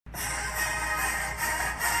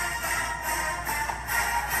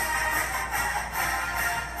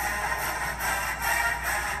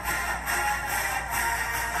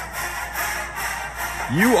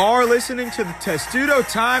You are listening to the Testudo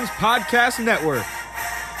Times Podcast Network.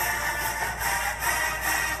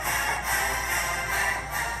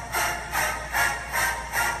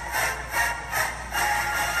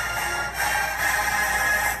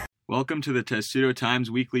 Welcome to the Testudo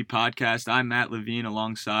Times Weekly Podcast. I'm Matt Levine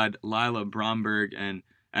alongside Lila, Bromberg, and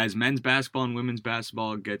as men's basketball and women's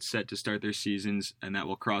basketball get set to start their seasons, and that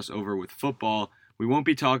will cross over with football, we won't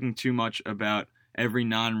be talking too much about every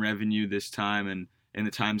non-revenue this time and in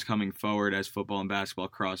the times coming forward as football and basketball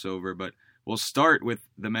cross over, but we'll start with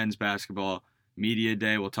the men's basketball media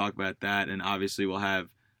day. We'll talk about that, and obviously we'll have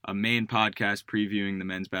a main podcast previewing the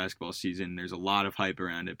men's basketball season. There's a lot of hype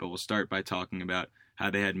around it, but we'll start by talking about how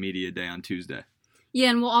they had media day on Tuesday.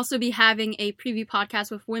 Yeah, and we'll also be having a preview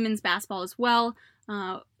podcast with women's basketball as well.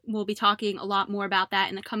 We'll be talking a lot more about that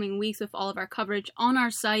in the coming weeks with all of our coverage on our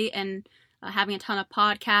site and having a ton of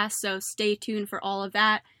podcasts, so stay tuned for all of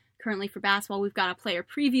that. Currently for basketball, we've got a player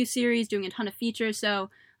preview series doing a ton of features,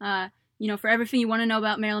 so for everything you want to know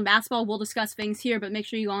about Maryland basketball, we'll discuss things here, but make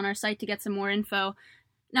sure you go on our site to get some more info.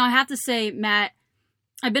 Now, I have to say, Matt,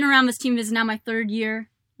 I've been around this team. This is now my third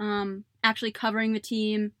year actually covering the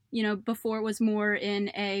team. Before it was more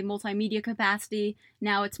in a multimedia capacity.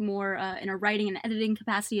 Now it's more in a writing and editing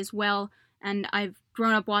capacity as well. And I've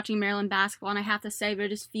grown up watching Maryland basketball, and I have to say, there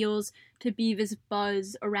just feels to be this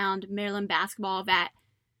buzz around Maryland basketball that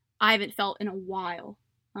I haven't felt in a while.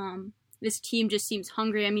 This team just seems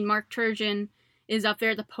hungry. I mean, Mark Turgeon is up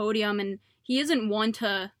there at the podium, and he isn't one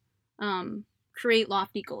to create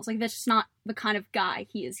lofty goals. Like, that's just not the kind of guy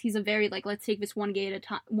he is. He's a very, let's take this one game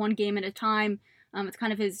at a time. It's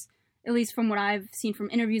kind of his, at least from what I've seen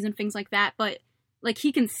from interviews and things like that, but,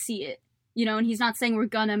 he can see it, and he's not saying we're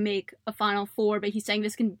gonna make a Final Four, but he's saying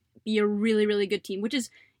this can be a really, really good team, which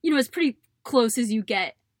is, as pretty close as you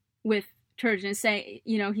get with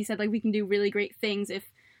Turgeon. He said, we can do really great things if,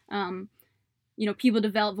 people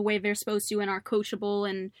develop the way they're supposed to and are coachable.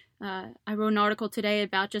 And I wrote an article today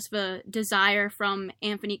about just the desire from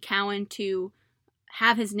Anthony Cowan to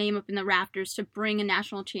have his name up in the rafters, to bring a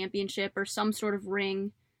national championship or some sort of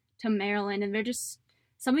ring to Maryland. And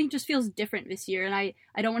something just feels different this year. And I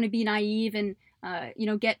don't want to be naive and,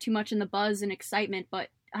 get too much in the buzz and excitement, but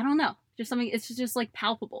I don't know. It's just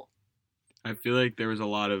palpable. I feel like there was a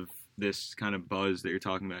lot of this kind of buzz that you're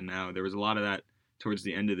talking about now. There was a lot of that towards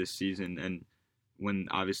the end of this season, and when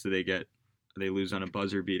obviously they lose on a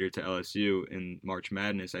buzzer beater to LSU in March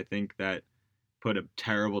Madness, I think that put a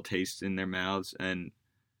terrible taste in their mouths, and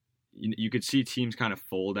you could see teams kind of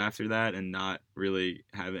fold after that and not really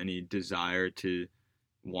have any desire to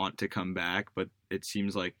want to come back. But it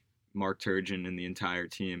seems like Mark Turgeon and the entire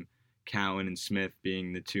team, Cowan and Smith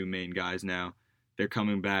being the two main guys now, they're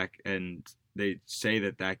coming back, and they say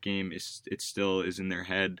that game it still is in their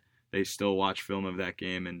head. They still watch film of that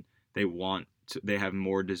game, and they have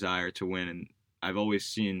more desire to win. And I've always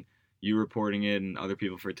seen you reporting it and other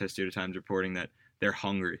people for Testudo Times reporting that they're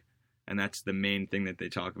hungry. And that's the main thing that they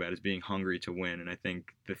talk about, is being hungry to win. And I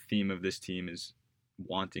think the theme of this team is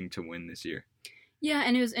wanting to win this year. Yeah,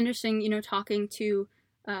 and it was interesting, talking to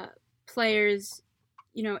players,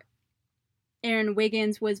 Aaron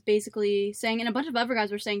Wiggins was basically saying, and a bunch of other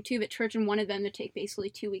guys were saying too, that Turgeon wanted them to take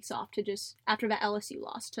basically 2 weeks off to just, after that LSU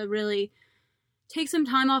loss, to really take some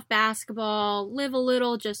time off basketball, live a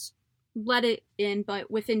little, just let it in.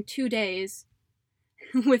 But within 2 days,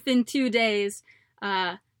 they're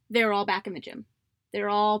all back in the gym.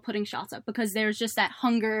 They're all putting shots up because there's just that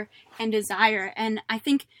hunger and desire. And I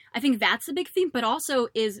think that's the big theme, but also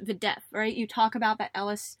is the depth, right? You talk about that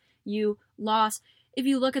LSU loss. If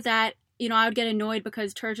you look at that, I would get annoyed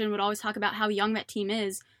because Turgeon would always talk about how young that team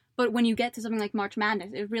is. But when you get to something like March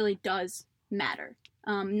Madness, it really does matter.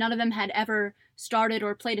 None of them had ever started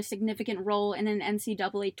or played a significant role in an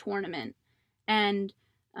NCAA tournament. And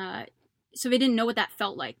so they didn't know what that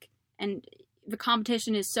felt like. And the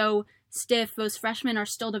competition is so stiff. Those freshmen are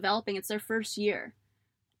still developing. It's their first year.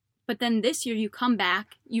 But then this year you come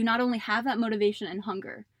back, you not only have that motivation and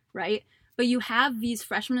hunger, right? But you have these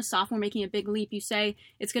freshmen and sophomore making a big leap. You say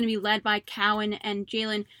it's going to be led by Cowan and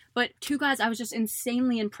Jalen, but two guys I was just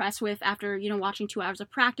insanely impressed with after, watching 2 hours of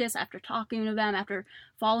practice, after talking to them, after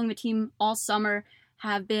following the team all summer,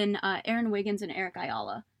 have been Aaron Wiggins and Eric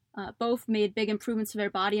Ayala. Both made big improvements to their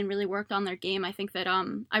body and really worked on their game. I think that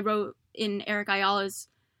I wrote in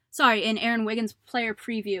in Aaron Wiggins' player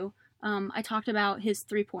preview, I talked about his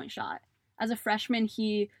 3-point shot. As a freshman,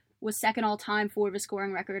 he was second all time for the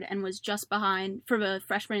scoring record and was just behind for the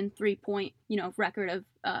freshman 3-point, record of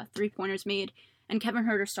 3-pointers made. And Kevin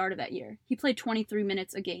Huerter started that year. He played 23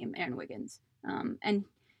 minutes a game, Aaron Wiggins, and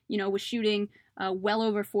was shooting well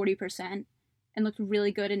over 40%. and looked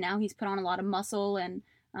really good, and now he's put on a lot of muscle, and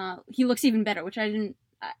he looks even better, which I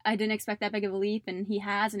didn't expect that big of a leap, and he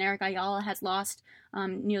has. And Eric Ayala has lost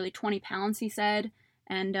nearly 20 pounds, he said,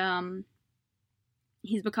 and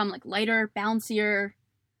he's become like lighter, bouncier,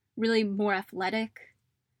 really more athletic.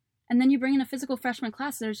 And then you bring in a physical freshman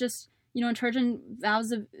class. There's just, and Turgeon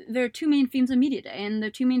vows there are two main themes of media day, and the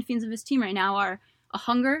two main themes of his team right now are a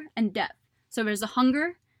hunger and depth. So there's a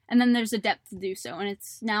hunger, and then there's a depth to do so, and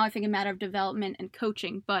it's now, I think, a matter of development and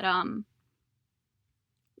coaching. But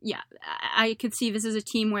yeah, I could see this as a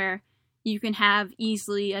team where you can have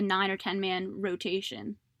easily a 9 or 10 man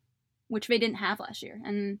rotation, which they didn't have last year,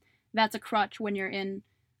 and that's a crutch when you're in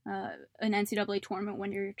an NCAA tournament,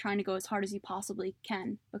 when you're trying to go as hard as you possibly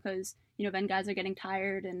can, because then guys are getting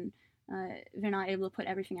tired and they're not able to put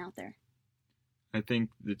everything out there. I think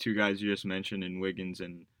the two guys you just mentioned, in Wiggins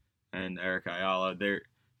and Eric Ayala, they're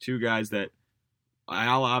two guys that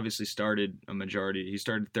Ayala obviously started a majority. He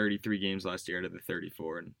started 33 games last year out of the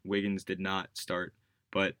 34, and Wiggins did not start.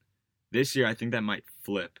 But this year, I think that might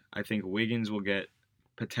flip. I think Wiggins will get,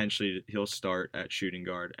 potentially, he'll start at shooting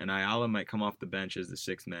guard, and Ayala might come off the bench as the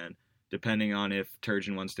sixth man, depending on if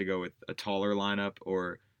Turgeon wants to go with a taller lineup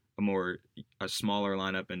or a smaller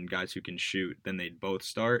lineup and guys who can shoot. Then they'd both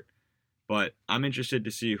start. But I'm interested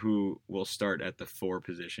to see who will start at the 4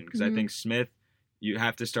 position, because I think Smith, you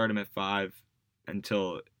have to start him at 5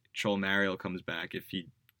 until Chol Mariel comes back, if he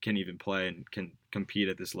can even play and can compete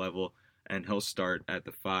at this level, and he'll start at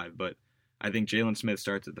the 5. But I think Jalen Smith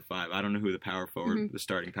starts at the 5. I don't know who the power forward, the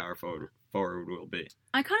starting power forward will be.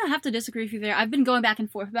 I kind of have to disagree with you there. I've been going back and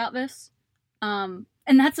forth about this, and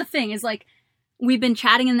that's the thing, is like, we've been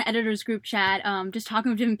chatting in the editors group chat, just talking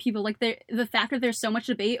with different people. Like, the fact that there's so much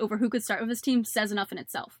debate over who could start with this team says enough in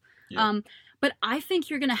itself. Yeah. But I think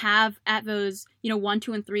you're going to have at those, 1,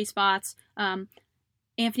 2, and 3 spots,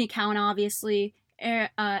 Anthony Cowan, obviously, and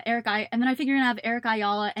then I think you're going to have Eric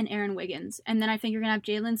Ayala and Aaron Wiggins. And then I think you're going to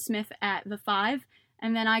have Jalen Smith at the 5.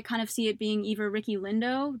 And then I kind of see it being either Ricky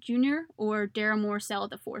Lindo Jr. or Daryl Morcell at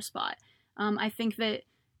the 4 spot. I think that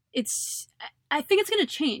it's going to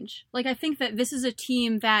change. Like, I think that this is a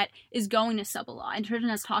team that is going to sub a lot. And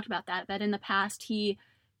Turgeon has talked about that in the past he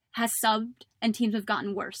has subbed and teams have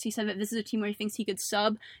gotten worse. He said that this is a team where he thinks he could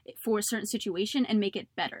sub for a certain situation and make it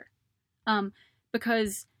better.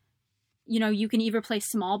 Because, you can either play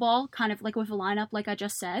small ball, kind of like with a lineup like I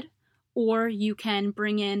just said, or you can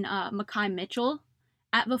bring in Mekhi Mitchell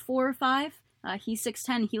at the 4 or 5. He's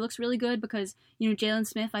 6'10". He looks really good because, Jalen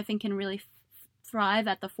Smith, I think, can really thrive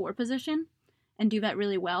at the 4 position and do that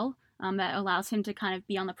really well. That allows him to kind of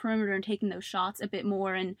be on the perimeter and taking those shots a bit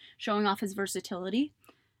more and showing off his versatility.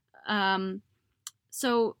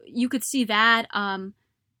 So you could see that.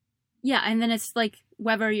 Yeah, and then it's like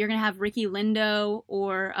whether you're going to have Ricky Lindo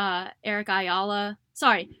or Eric Ayala.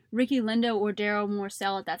 Sorry, Ricky Lindo or Daryl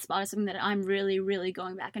Morcell at that spot is something that I'm really, really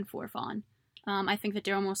going back and forth on. I think that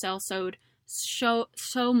Daryl Morcell showed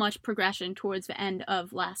so much progression towards the end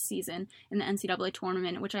of last season in the NCAA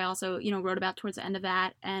tournament, which I also, wrote about towards the end of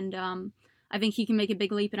that. And I think he can make a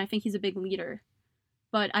big leap, and I think he's a big leader.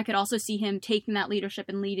 But I could also see him taking that leadership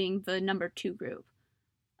and leading the number 2 group.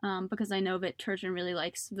 Because I know that Turgeon really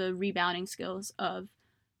likes the rebounding skills of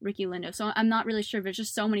Ricky Lindo. So I'm not really sure. There's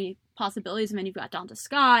just so many possibilities. And then you've got Donta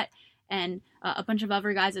Scott and a bunch of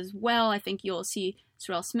other guys as well. I think you'll see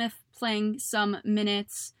Sorrell Smith playing some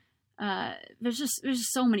minutes. There's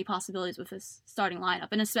just so many possibilities with this starting lineup.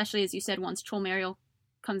 And especially, as you said, once Chol Mariel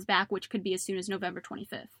comes back, which could be as soon as November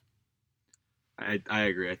 25th. I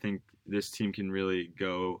agree. I think this team can really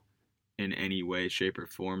go in any way, shape, or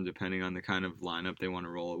form, depending on the kind of lineup they want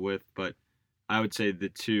to roll it with. But I would say the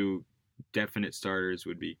 2 definite starters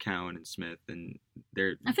would be Cowan and Smith, and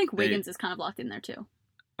I think Wiggins is kind of locked in there too.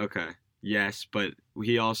 Okay, yes, but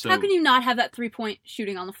he also. How can you not have that 3-point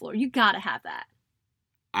shooting on the floor? You gotta have that.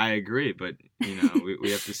 I agree, but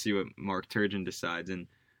we have to see what Mark Turgeon decides, and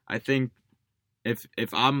I think if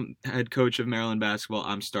I'm head coach of Maryland basketball,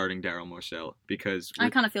 I'm starting Daryl Morcell, because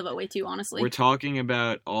I kind of feel that way too, honestly. We're talking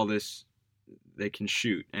about all this. They can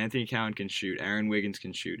shoot. Anthony Cowan can shoot. Aaron Wiggins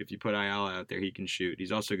can shoot. If you put Ayala out there, he can shoot.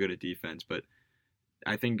 He's also good at defense. But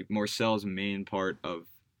I think Morcell's main part of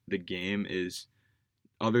the game is,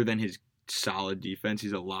 other than his solid defense,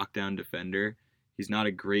 he's a lockdown defender. He's not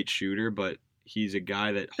a great shooter, but he's a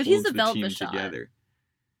guy that holds the team together.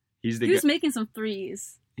 He was making some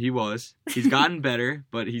threes. He was. He's gotten better,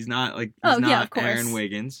 but he's not Aaron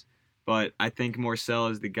Wiggins. But I think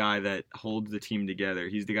Morcell is the guy that holds the team together.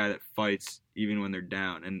 He's the guy that fights even when they're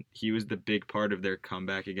down. And he was the big part of their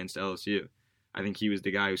comeback against LSU. I think he was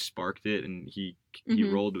the guy who sparked it, and he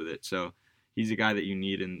rolled with it. So he's a guy that you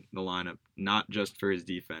need in the lineup, not just for his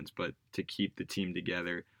defense, but to keep the team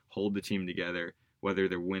together, hold the team together, whether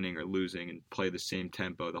they're winning or losing, and play the same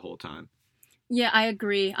tempo the whole time. Yeah, I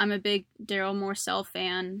agree. I'm a big Daryl Morcell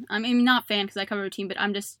fan. I mean, not fan because I cover a team, but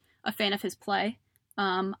I'm just a fan of his play.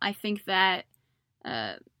 I think that,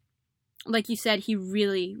 like you said, he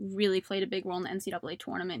really, really played a big role in the NCAA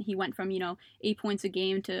tournament. He went from, 8 points a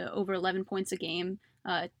game to over 11 points a game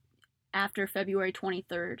after February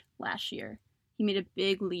 23rd last year. He made a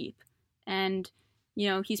big leap. And,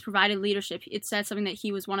 he's provided leadership. It said something that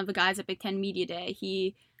he was one of the guys at Big Ten Media Day.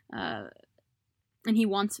 And he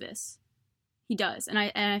wants this. He does. And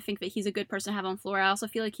I think that he's a good person to have on floor. I also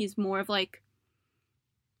feel like he's more of like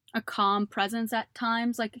a calm presence at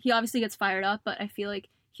times. Like, he obviously gets fired up, but I feel like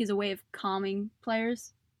he's a way of calming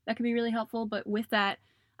players. That could be really helpful. But with that,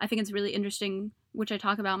 I think it's really interesting, which I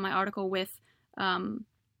talk about in my article, with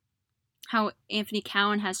how Anthony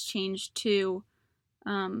Cowan has changed too.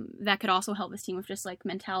 That could also help his team with just like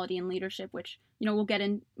mentality and leadership, which, we'll get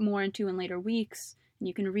more into in later weeks and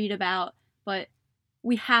you can read about. But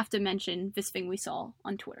we have to mention this thing we saw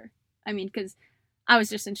on Twitter. I mean, because I was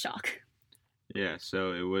just in shock. Yeah,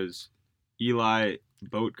 so it was Eli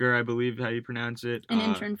Boatger, I believe how you pronounce it. An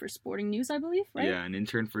intern for Sporting News, I believe, right? Yeah, an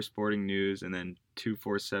intern for Sporting News, and then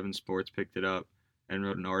 247 Sports picked it up and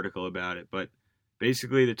wrote an article about it. But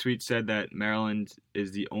basically the tweet said that Maryland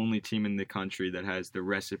is the only team in the country that has the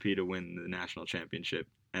recipe to win the national championship,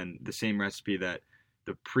 and the same recipe that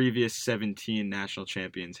the previous 17 national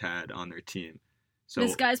champions had on their team. So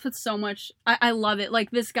this guy's put so much. I love it.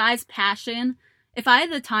 Like, this guy's passion. If I had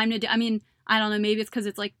the time to do, I mean, I don't know, maybe it's because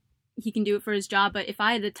it's like he can do it for his job, but if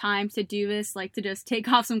I had the time to do this, like to just take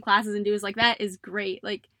off some classes and do this, like, that is great.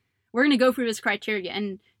 Like, we're going to go through this criteria,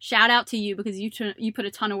 and shout out to you because you put a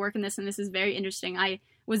ton of work in this, and this is very interesting. I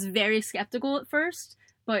was very skeptical at first,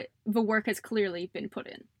 but the work has clearly been put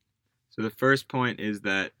in. So the first point is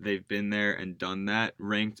that they've been there and done that,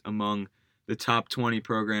 ranked among the top 20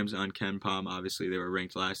 programs on KenPom. Obviously, they were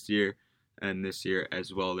ranked last year, and this year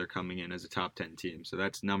as well, they're coming in as a top 10 team. So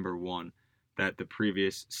that's number one that the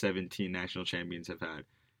previous 17 national champions have had.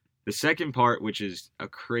 The second part, which is a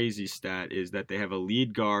crazy stat, is that they have a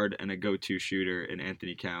lead guard and a go-to shooter in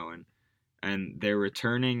Anthony Cowan. And they're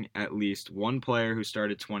returning at least one player who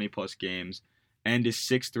started 20-plus games and is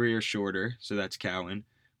 6'3" or shorter, so that's Cowan,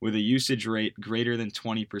 with a usage rate greater than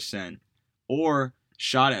 20%, or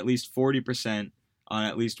shot at least 40% on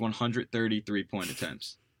at least 130 three-point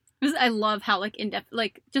attempts. I love how, like, in-depth,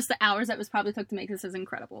 like, just the hours that was probably took to make this is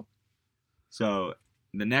incredible. So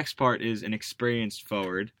the next part is an experienced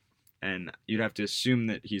forward, and you'd have to assume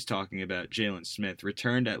that he's talking about Jalen Smith.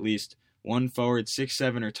 Returned at least one forward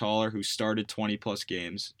 6'7" or taller who started 20-plus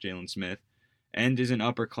games, Jalen Smith, and is an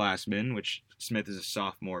upperclassman, which Smith is a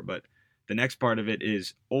sophomore, but the next part of it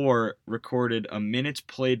is, or recorded a minutes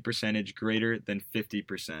played percentage greater than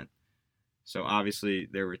 50%. So obviously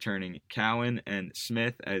they're returning Cowan and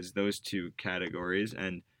Smith as those two categories.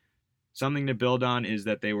 And something to build on is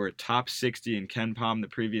that they were top 60 in KenPom the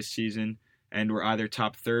previous season and were either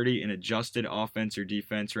top 30 in adjusted offense or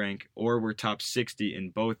defense rank, or were top 60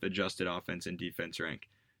 in both adjusted offense and defense rank.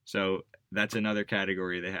 So that's another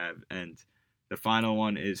category they have. And the final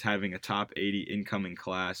one is having a top 80 incoming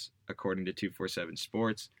class, according to 247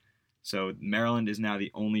 Sports. So Maryland is now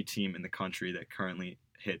the only team in the country that currently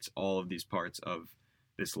hits all of these parts of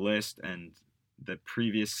this list, and the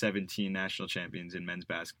previous 17 national champions in men's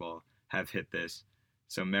basketball have hit this.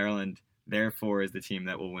 So Maryland, therefore, is the team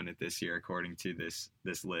that will win it this year, according to this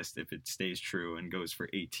list, if it stays true and goes for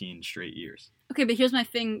 18 straight years. Okay, but here's my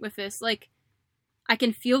thing with this. Like, I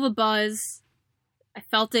can feel the buzz. I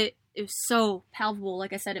felt it. It was so palpable,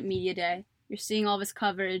 like I said, at Media Day. You're seeing all this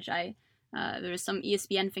coverage. There was some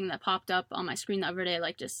ESPN thing that popped up on my screen the other day,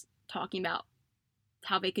 like just talking about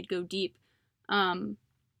how they could go deep. And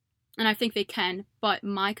I think they can. But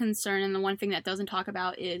my concern, and the one thing that doesn't talk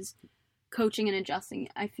about, is coaching and adjusting.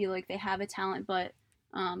 I feel like they have a talent, but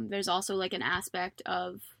there's also like an aspect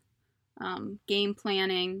of game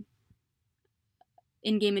planning,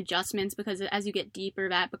 in-game adjustments, because as you get deeper,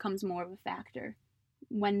 that becomes more of a factor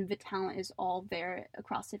when the talent is all there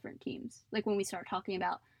across different teams. Like when we start talking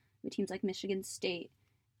about the teams like Michigan State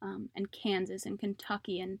and Kansas and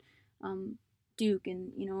Kentucky and Duke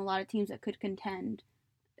and, a lot of teams that could contend,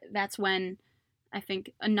 that's when I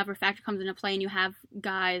think another factor comes into play, and you have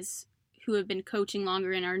guys who have been coaching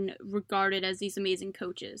longer and are regarded as these amazing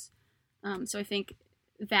coaches. So I think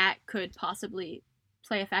that could possibly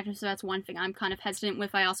play a factor. So that's one thing I'm kind of hesitant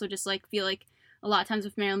with. I also just feel like a lot of times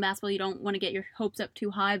with Maryland basketball, you don't want to get your hopes up too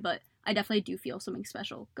high, but I definitely do feel something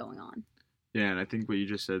special going on. Yeah, and I think what you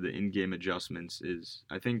just said, the in-game adjustments, is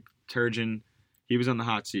I think Turgeon, he was on the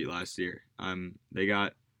hot seat last year.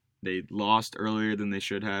 They lost earlier than they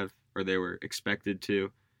should have, or they were expected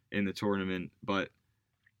to in the tournament, but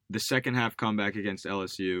the second half comeback against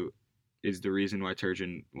LSU is the reason why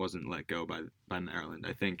Turgeon wasn't let go by Maryland.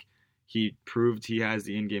 I think he proved he has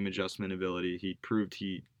the in-game adjustment ability. He proved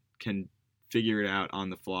he can figure it out on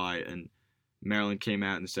the fly, and Maryland came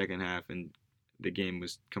out in the second half, and the game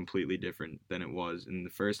was completely different than it was in the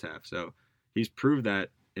first half. So he's proved that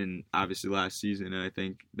in obviously last season, and I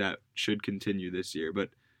think that should continue this year. But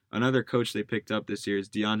another coach they picked up this year is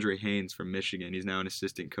DeAndre Haynes from Michigan. He's now an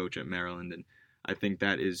assistant coach at Maryland, and I think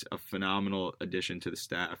that is a phenomenal addition to the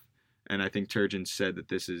staff. And I think Turgeon said that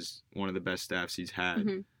this is one of the best staffs he's had.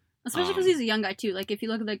 Mm-hmm. Especially because he's a young guy, too. Like, if you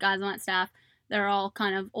look at the guys on that staff, they're all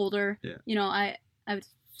kind of older. Yeah. You know, I would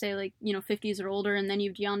say, like, 50s or older. And then you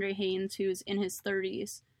have DeAndre Haynes, who's in his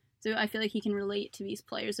 30s. So I feel like he can relate to these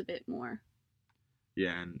players a bit more.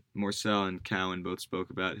 Yeah, and Morcell and Cowan both spoke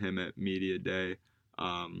about him at Media Day,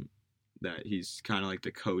 that he's kind of like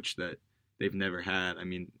the coach that they've never had. I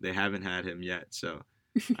mean, they haven't had him yet, so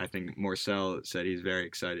I think Morcell said he's very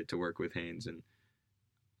excited to work with Haynes, and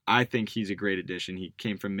I think he's a great addition. He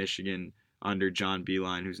came from Michigan under John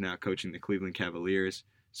Beilein, who's now coaching the Cleveland Cavaliers,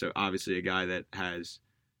 so obviously a guy that has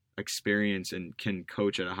experience and can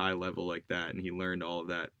coach at a high level like that, and he learned all of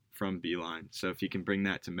that from Beilein. So if he can bring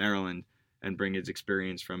that to Maryland and bring his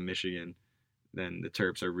experience from Michigan, then the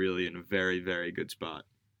Terps are really in a very, very good spot.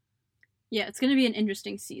 Yeah, it's going to be an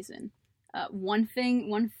interesting season. One thing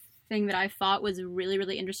that I thought was really,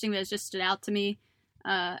 really interesting that has just stood out to me,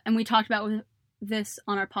 and we talked about this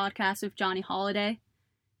on our podcast with Johnny Holiday,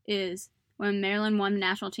 is when Maryland won the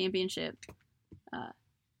national championship,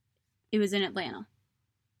 it was in Atlanta,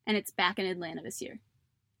 and it's back in Atlanta this year.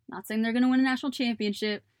 Not saying they're going to win a national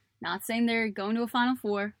championship, not saying they're going to a Final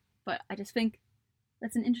Four, but I just think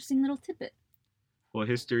that's an interesting little tidbit. Well,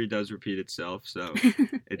 history does repeat itself, so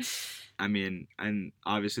and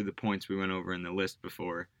obviously the points we went over in the list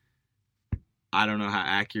before, I don't know how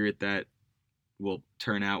accurate that will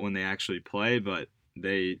turn out when they actually play, but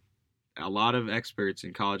a lot of experts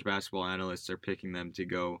and college basketball analysts are picking them to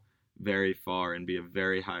go very far and be a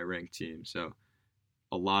very high-ranked team, so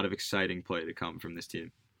a lot of exciting play to come from this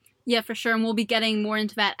team. Yeah, for sure, and we'll be getting more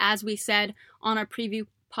into that, as we said, on our preview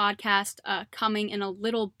podcast coming in a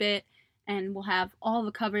little bit, and we'll have all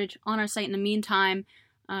the coverage on our site in the meantime.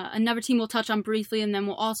 Another team we'll touch on briefly, and then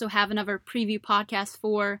we'll also have another preview podcast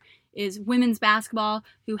for is women's basketball,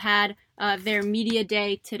 who had their media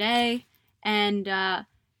day today, and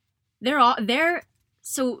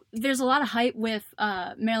so there's a lot of hype with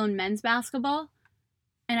Maryland men's basketball,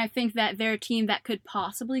 and I think that they're a team that could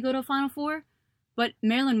possibly go to a Final Four, but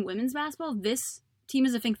Maryland women's basketball, this team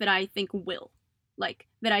is a thing that I think will.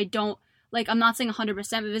 I'm not saying 100%,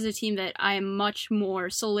 but this is a team that I am much more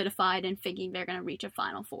solidified in thinking they're going to reach a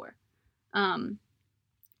Final Four.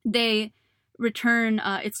 They return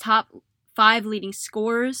its top 5 leading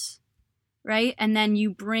scorers, right? And then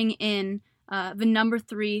you bring in the number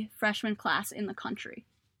 3 freshman class in the country.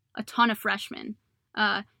 A ton of freshmen.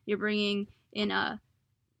 You're bringing in,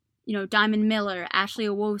 Diamond Miller, Ashley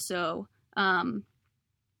Owoso,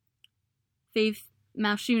 Faith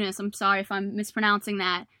Malshunas, I'm sorry if I'm mispronouncing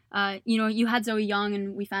that. You had Zoe Young,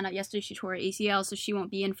 and we found out yesterday she tore her ACL, so she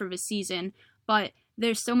won't be in for this season. But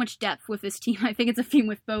there's so much depth with this team. I think it's a team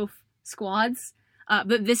with both squads.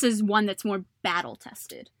 But this is one that's more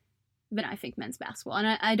battle-tested than I think men's basketball.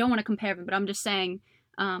 And I don't want to compare them, but I'm just saying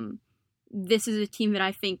this is a team that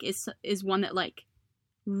I think is one that,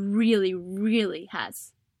 really, really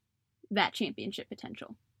has that championship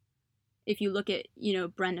potential. If you look at,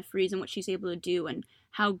 Brenda Fries and what she's able to do and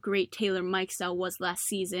how great Taylor Mikesell was last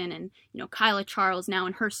season and, Kyla Charles now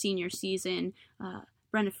in her senior season,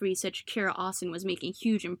 Brenda Fries said Shakira Austin was making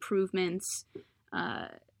huge improvements,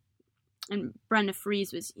 and Brenda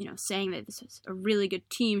Fries was, saying that this was a really good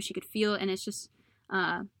team. She could feel it, and it's just,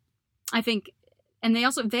 I think, and they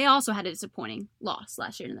also had a disappointing loss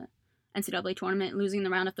last year in the NCAA tournament, losing in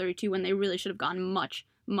the round of 32 when they really should have gone much,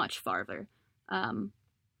 much farther.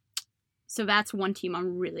 So that's one team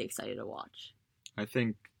I'm really excited to watch. I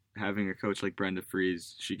think having a coach like Brenda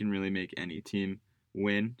Fries, she can really make any team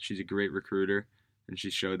win. She's a great recruiter, and she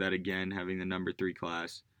showed that again, having the number 3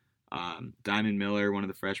 class. Diamond Miller, one of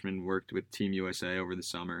the freshmen, worked with Team USA over the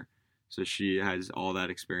summer, so she has all that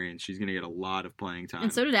experience. She's going to get a lot of playing time.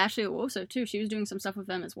 And so did Ashley Owoso, too. She was doing some stuff with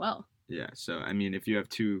them as well. Yeah, so, if you have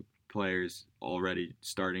 2 players already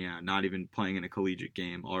starting out, not even playing in a collegiate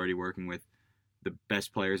game, already working with the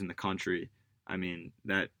best players in the country, I mean,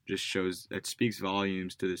 that speaks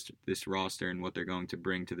volumes to this roster and what they're going to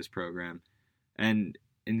bring to this program. And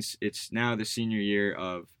it's now the senior year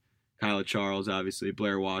of Kyla Charles, obviously,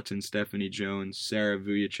 Blair Watson, Stephanie Jones, Sarah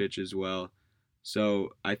Vujicic as well.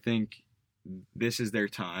 So I think this is their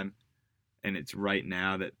time, and it's right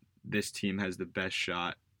now that this team has the best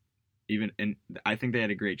shot. And I think they had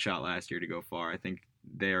a great shot last year to go far. I think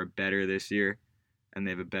they are better this year, and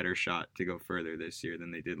they have a better shot to go further this year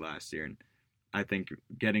than they did last year. And I think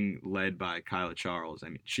getting led by Kyla Charles, I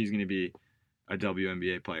mean, she's going to be a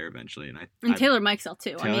WNBA player eventually, and Taylor Mikesell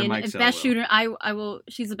too. Taylor Mikesell best shooter. I will.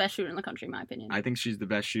 She's the best shooter in the country, in my opinion. I think she's the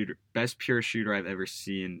best pure shooter I've ever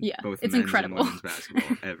seen. Yeah, both it's men's incredible. and women's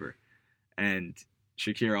basketball ever. And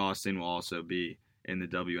Shakira Austin will also be in the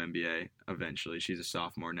WNBA eventually. She's a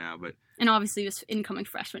sophomore now, and obviously this incoming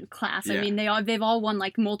freshman class. Yeah. I mean, they've all won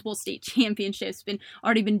like multiple state championships.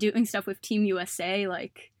 Already been doing stuff with Team USA.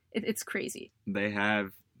 Like it's crazy. They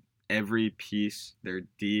have every piece. They're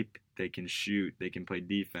deep. They can shoot. They can play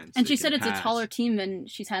defense. And she said pass. It's a taller team than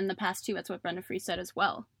she's had in the past too. That's what Brenda Free said as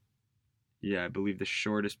well. Yeah, I believe the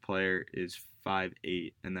shortest player is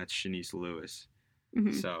 5'8", and that's Shanice Lewis.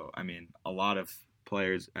 Mm-hmm. So, I mean, a lot of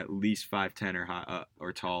players at least 5'10"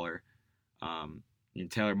 or taller.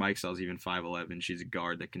 Taylor Mikesell is even 5'11". She's a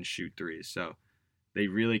guard that can shoot threes. So they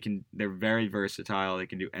really can. They're very versatile. They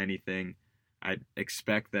can do anything. I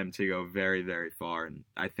expect them to go very, very far, and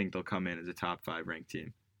I think they'll come in as a top 5 ranked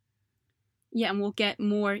team. Yeah, and we'll get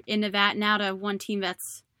more into that now to one team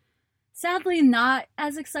that's sadly not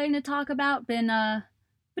as exciting to talk about. Been a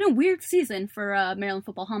weird season for Maryland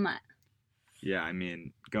football, huh, Matt? Yeah, I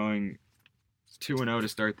mean, going 2-0 to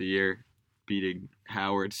start the year, beating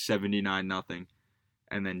Howard 79-0,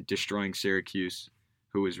 and then destroying Syracuse,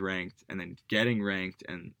 who was ranked, and then getting ranked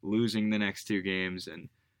and losing the next 2 games, and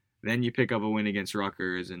then you pick up a win against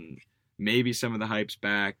Rutgers, and maybe some of the hype's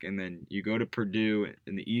back, and then you go to Purdue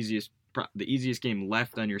in the easiest game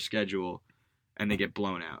left on your schedule, and they get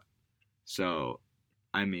blown out. So,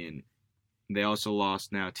 I mean, they also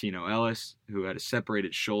lost now Tino Ellis, who had a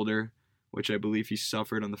separated shoulder, which I believe he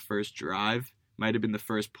suffered on the first drive. Might have been the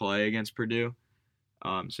first play against Purdue.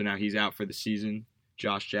 So now he's out for the season.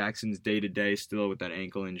 Josh Jackson's day-to-day still with that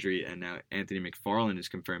ankle injury, and now Anthony McFarland is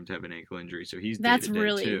confirmed to have an ankle injury, so he's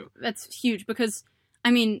day-to-day too. That's huge because,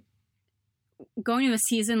 I mean, going into a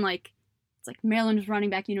season like, it's like Maryland's running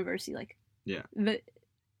back university, like, yeah.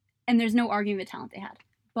 And there's no arguing the talent they had,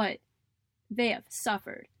 but they have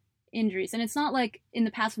suffered injuries, and it's not like in the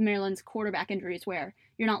past of Maryland's quarterback injuries where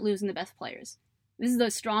you're not losing the best players. This is the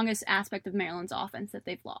strongest aspect of Maryland's offense that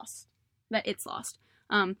it's lost.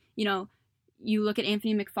 You look at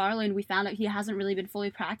Anthony McFarland, we found out he hasn't really been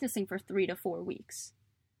fully practicing for 3 to 4 weeks.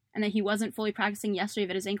 And that he wasn't fully practicing yesterday,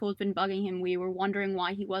 that his ankle has been bugging him. We were wondering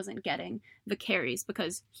why he wasn't getting the carries,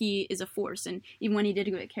 because he is a force. And even when he did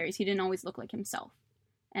get carries, he didn't always look like himself.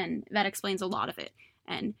 And that explains a lot of it.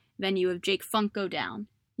 And then you have Jake Funk go down.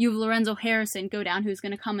 You have Lorenzo Harrison go down, who's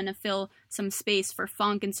going to come in to fill some space for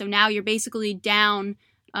Funk. And so now you're basically down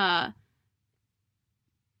to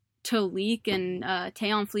Leak and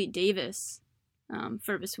Tayon Fleet Davis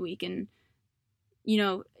for this week. And,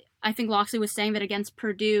 I think Loxley was saying that against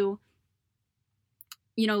Purdue,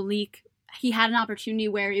 Leak, he had an opportunity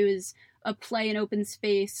where it was a play in open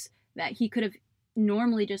space that he could have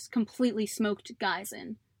normally just completely smoked guys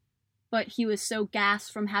in. But he was so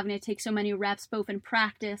gassed from having to take so many reps, both in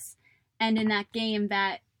practice and in that game,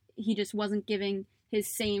 that he just wasn't giving his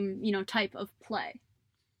same, type of play.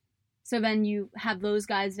 So then you have those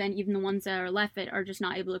guys, then even the ones that are left that are just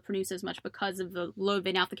not able to produce as much because of the load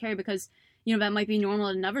they now have to carry, because, that might be normal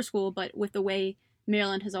at another school, but with the way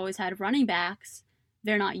Maryland has always had running backs,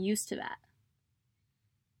 they're not used to that.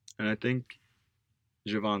 And I think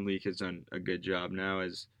Javon Leak has done a good job now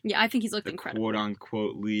as I think he's looked incredible.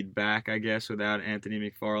 Quote-unquote lead back, I guess, without Anthony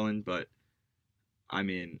McFarland. But, I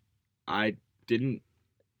mean, I didn't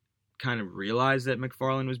kind of realize that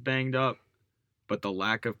McFarland was banged up. But the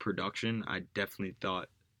lack of production, I definitely thought,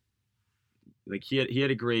 like, he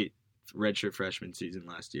had a great redshirt freshman season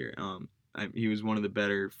last year. He was one of the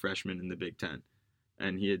better freshmen in the Big Ten,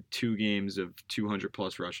 and he had 2 games of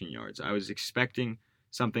 200-plus rushing yards. I was expecting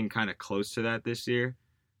something kind of close to that this year,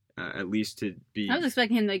 at least to be. I was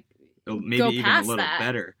expecting him to maybe go even past a little that.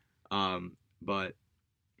 better. But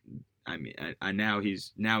I mean,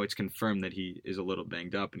 now it's confirmed that he is a little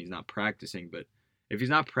banged up and he's not practicing. But if he's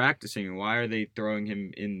not practicing, why are they throwing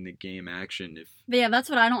him in the game action? That's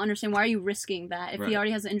what I don't understand. Why are you risking that? If he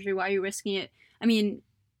already has an injury, why are you risking it? I mean,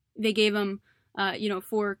 they gave him,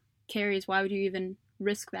 4 carries. Why would you even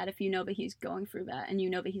risk that if you know that he's going through that and you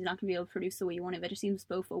know that he's not going to be able to produce the way you want it. That just seems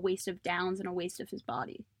both a waste of downs and a waste of his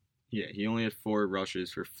body. Yeah, he only had 4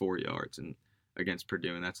 rushes for 4 yards and against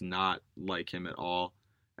Purdue, and that's not like him at all.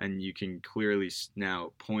 And you can clearly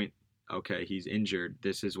now point, okay, he's injured.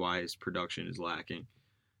 This is why his production is lacking.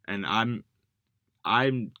 And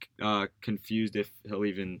I'm confused if he'll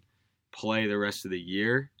even play the rest of the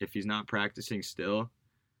year if he's not practicing still.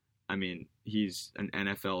 I mean, he's an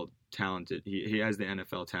NFL talented. He has the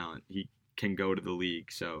NFL talent. He can go to the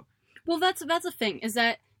league. So, well, that's the thing, is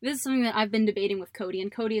that this is something that I've been debating with Cody,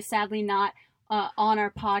 and Cody is sadly not on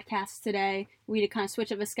our podcast today. We had to kind of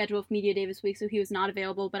switch up a schedule with Media Day this week, so he was not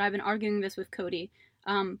available. But I've been arguing this with Cody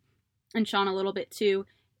and Sean a little bit too.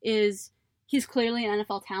 Is he's clearly an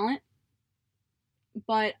NFL talent,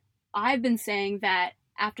 but I've been saying that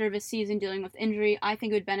after this season dealing with injury, I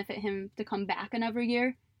think it would benefit him to come back another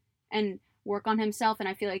year and work on himself. And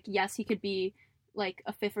I feel like, yes, he could be like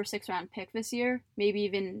a 5th or 6th round pick this year, maybe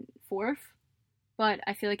even 4th. But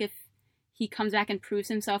I feel like if he comes back and proves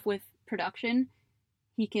himself with production,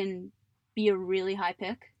 he can be a really high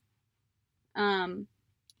pick.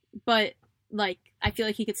 But like, I feel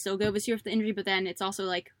like he could still go this year with the injury, but then it's also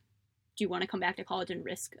like, do you want to come back to college and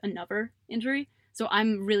risk another injury? So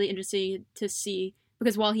I'm really interested to see,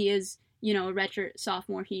 because while he is, you know, a redshirt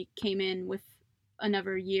sophomore, he came in with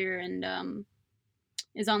another year and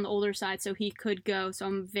is on the older side, so he could go. So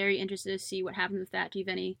I'm very interested to see what happens with that. Do you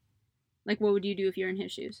have any, like, what would you do if you're in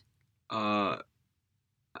his shoes?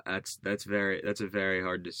 That's a very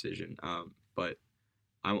hard decision. But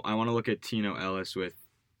I want to look at Tino Ellis with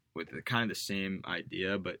kind of the same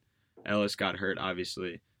idea, but Ellis got hurt,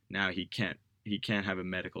 obviously. Now he can't have a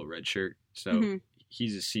medical red shirt. So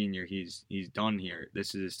he's a senior. He's done here.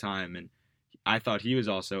 This is his time. And I thought he was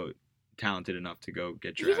also talented enough to go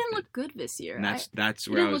get drafted. He didn't look good this year. And that's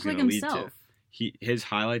where I was going to lead to. His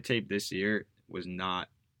highlight tape this year was not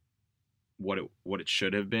what it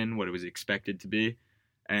should have been, what it was expected to be.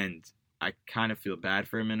 And I kind of feel bad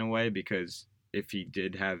for him in a way, because if he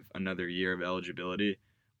did have another year of eligibility,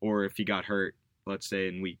 or if he got hurt, let's say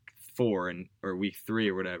in week 4 or week 3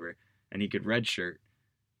 or whatever, and he could redshirt,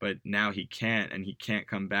 but now he can't, and he can't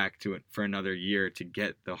come back to it for another year to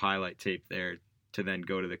get the highlight tape there to then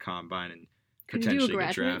go to the combine and potentially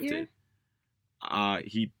get drafted.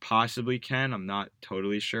 He possibly can. I'm not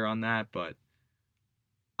totally sure on that, but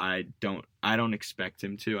I don't expect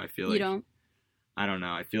him to. I feel like, you don't? I don't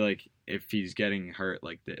know. I feel like if he's getting hurt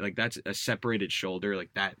like that's a separated shoulder, like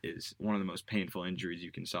that is one of the most painful injuries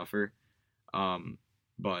you can suffer.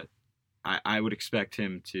 But I would expect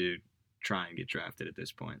him to try and get drafted at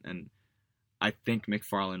this point. And I think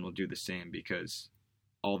McFarland will do the same, because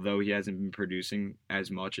although he hasn't been producing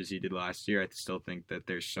as much as he did last year, I still think that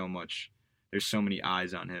there's so many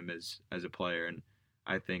eyes on him as a player. And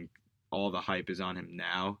I think all the hype is on him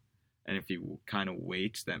now. And if he kind of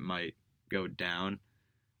waits, that might go down.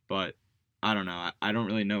 But I don't know. I don't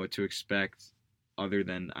really know what to expect, other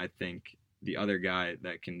than I think the other guy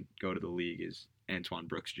that can go to the league is Antoine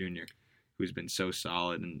Brooks Jr., who's been so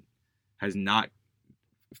solid and has not,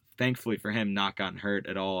 thankfully for him, not gotten hurt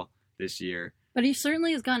at all this year. But he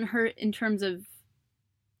certainly has gotten hurt in terms of,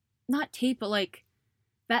 not tape, but like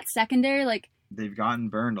that secondary, like, they've gotten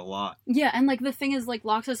burned a lot. Yeah, and like the thing is, like,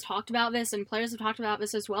 Locke has talked about this and players have talked about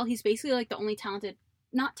this as well. He's basically like the only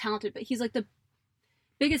not talented, but he's like the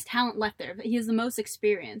biggest talent left there. He has the most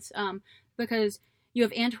experience, because you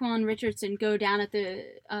have Antoine Richardson go down at the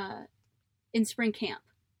in spring camp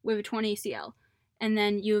with a torn ACL, and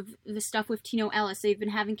then you have the stuff with Tino Ellis. They've been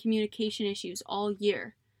having communication issues all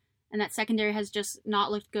year, and that secondary has just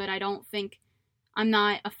not looked good. I'm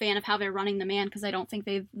not a fan of how they're running the man, because I don't think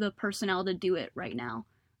they've the personnel to do it right now.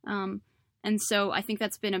 And so I think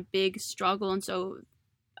that's been a big struggle, and so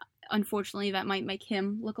unfortunately that might make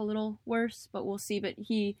him look a little worse, but we'll see. But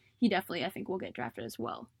he definitely, I think, will get drafted as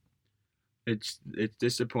well. It's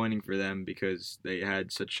disappointing for them, because they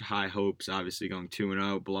had such high hopes, obviously going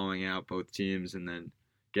 2-0, blowing out both teams, and then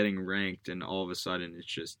getting ranked, and all of a sudden it's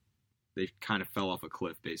just, they kind of fell off a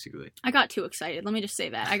cliff, basically. I got too excited. Let me just say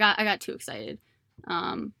that. I got too excited.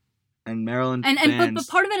 And Maryland but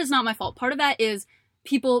part of it is not my fault. Part of that is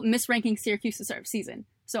people misranking Syracuse to start of season.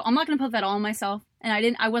 So I'm not going to put that all on myself.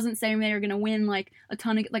 And I wasn't saying they were going to win like a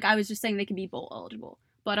ton of, like, I was just saying they could be bowl eligible.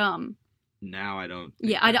 But now I don't.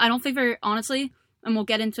 Yeah, I don't think they're, honestly, and we'll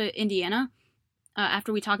get into Indiana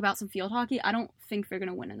after we talk about some field hockey. I don't think they're going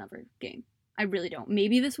to win another game. I really don't.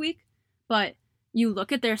 Maybe this week, but you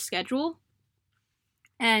look at their schedule,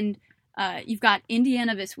 and you've got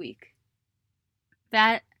Indiana this week.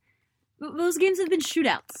 Those games have been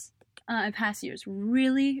shootouts in past years.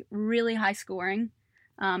 Really, really high scoring.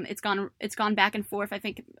 It's gone back and forth. I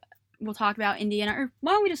think we'll talk about Indiana, or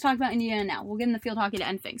why don't we just talk about Indiana now? We'll get in the field hockey to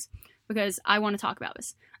end things because I want to talk about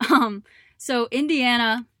this. So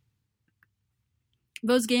Indiana,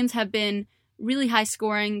 those games have been really high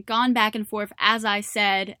scoring, gone back and forth, as I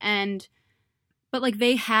said, but like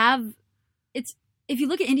they have, if you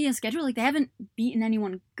look at Indiana's schedule, like they haven't beaten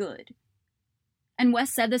anyone good. And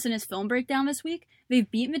Wes said this in his film breakdown this week. They've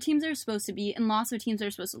beaten the teams they're supposed to beat and lost the teams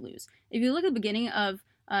they're supposed to lose. If you look at the beginning of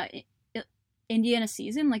Indiana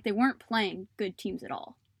season, like they weren't playing good teams at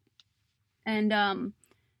all. And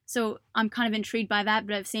so I'm kind of intrigued by that,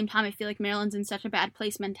 but at the same time, I feel like Maryland's in such a bad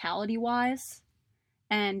place mentality-wise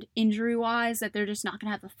and injury-wise that they're just not going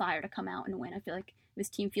to have the fire to come out and win. I feel like this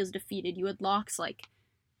team feels defeated. You had locks, like,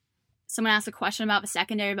 someone asked a question about the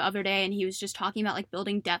secondary the other day, and he was just talking about, like,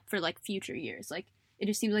 building depth for, like, future years. Like, it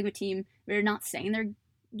just seems like a team, they're not saying they're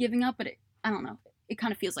giving up, but I don't know. It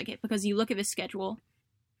kind of feels like it, because you look at the schedule.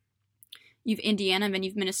 You've Indiana, and then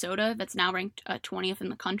you've Minnesota, that's now ranked 20th in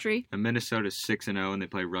the country. And Minnesota's 6-0, and they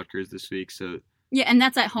play Rutgers this week, so... Yeah, and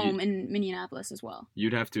that's at home in Minneapolis as well.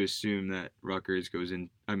 You'd have to assume that Rutgers goes in...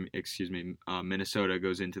 Minnesota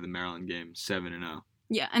goes into the Maryland game 7-0.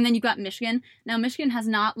 Yeah, and then you've got Michigan. Now, Michigan has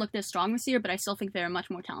not looked as strong this year, but I still think they're a much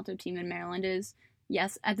more talented team than Maryland is.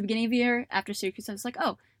 Yes, at the beginning of the year, after Syracuse, I was like,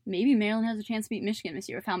 oh, maybe Maryland has a chance to beat Michigan this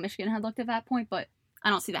year, with how Michigan had looked at that point, but I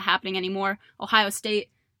don't see that happening anymore. Ohio State...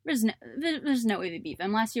 There's no way they beat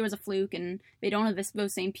them. Last year was a fluke, and they don't have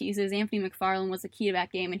those same pieces. Anthony McFarland was the key to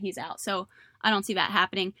that game, and he's out. So I don't see that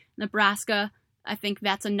happening. Nebraska, I think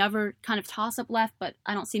that's another kind of toss-up left, but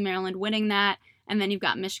I don't see Maryland winning that. And then you've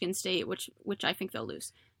got Michigan State, which I think they'll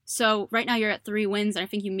lose. So right now you're at 3 wins, and I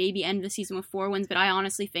think you maybe end the season with 4 wins, but I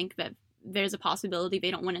honestly think that there's a possibility they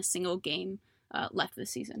don't win a single game left this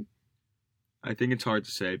season. I think it's hard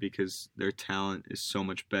to say because their talent is so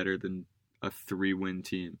much better than a 3-win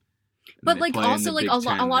team. But like also like a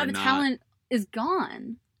lot of the talent is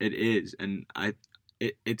gone. It is, and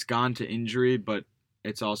it's gone to injury, but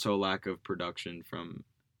it's also a lack of production from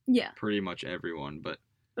pretty much everyone. But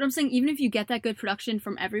I'm saying even if you get that good production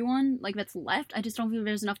from everyone, like that's left, I just don't think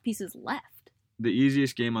there's enough pieces left. The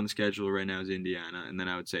easiest game on the schedule right now is Indiana, and then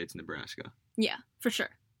I would say it's Nebraska. Yeah, for sure.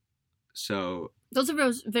 So those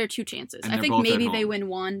are their 2 chances. I think maybe they win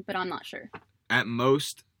 1, but I'm not sure. At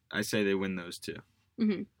most, I say they win those 2.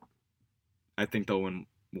 Mm-hmm. I think they'll win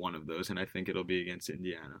one of those, and I think it'll be against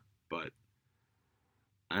Indiana. But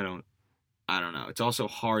I don't know. It's also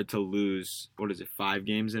hard to lose. 5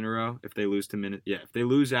 games in a row? If they lose to if they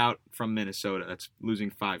lose out from Minnesota, that's losing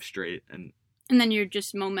 5 straight, and then your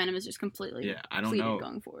just momentum is just completely I don't know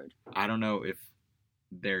going forward. I don't know if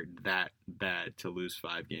they're that bad to lose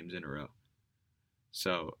 5 games in a row.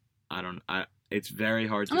 So it's very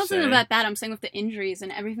hard to say. I'm not saying they're that bad. I'm saying with the injuries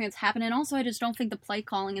and everything that's happened. And also, I just don't think the play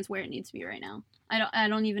calling is where it needs to be right now. I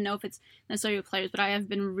don't even know if it's necessarily with players, but I have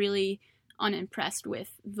been really unimpressed with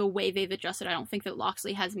the way they've adjusted. I don't think that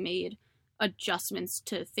Loxley has made adjustments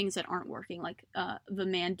to things that aren't working, like the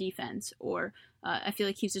man defense, or I feel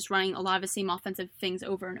like he's just running a lot of the same offensive things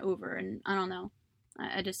over and over. And I don't know.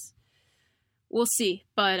 We'll see.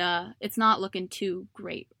 But it's not looking too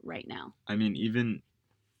great right now. I mean, even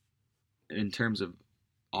in terms of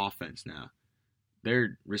offense now,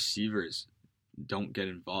 their receivers don't get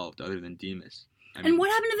involved other than Demas. And what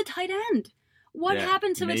happened to the tight end? What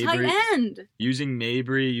happened to the tight end? Using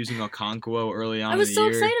Mabry, using Okonkwo early on in the year. I was so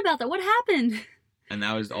excited about that. What happened? And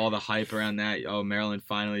that was all the hype around that. Oh, Maryland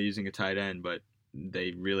finally using a tight end, but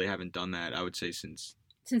they really haven't done that, I would say, since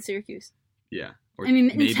Syracuse. Yeah. Or I mean,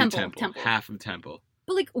 maybe Temple. Half of Temple.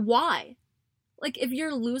 But, like, why? Like, if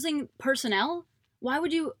you're losing personnel, why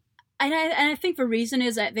would you... And I think the reason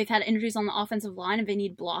is that they've had injuries on the offensive line and they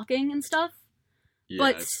need blocking and stuff. Yeah,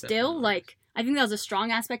 but still, like, I think that was a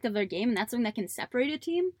strong aspect of their game, and that's something that can separate a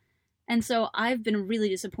team. And so I've been really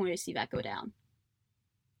disappointed to see that go down.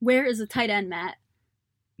 Where is the tight end, Matt?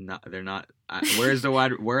 No, they're not. Where are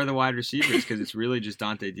the wide receivers? Because it's really just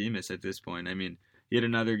Dante Demas at this point. I mean, he had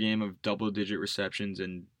another game of double-digit receptions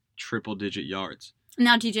and triple-digit yards.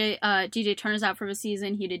 Now DJ Turner's out for the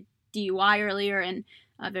season. He did DUI earlier, and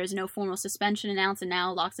there's no formal suspension announced, and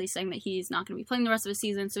now Loxley's saying that he's not going to be playing the rest of the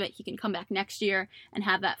season so that he can come back next year and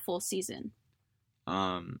have that full season.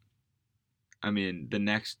 I mean, the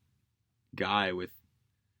next guy with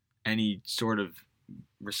any sort of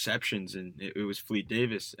receptions, and it was Fleet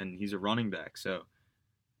Davis, and he's a running back, so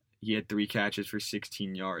he had 3 catches for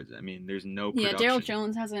 16 yards. I mean, there's no production. Yeah, Daryl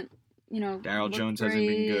Jones hasn't, Daryl Jones hasn't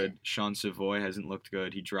been good. Sean Savoy hasn't looked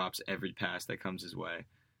good. He drops every pass that comes his way.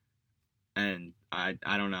 And I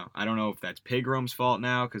don't know. I don't know if that's Pigrome's fault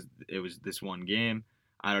now because it was this one game.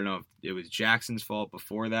 I don't know if it was Jackson's fault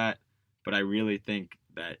before that, but I really think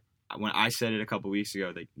that when I said it a couple weeks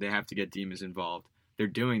ago, they have to get Demas involved. They're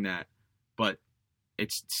doing that, but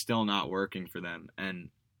it's still not working for them. And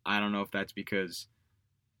I don't know if that's because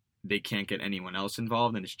they can't get anyone else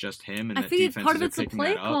involved and it's just him. And I think it's part of it's the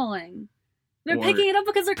play calling. They're picking it up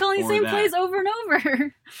because they're calling the same plays over and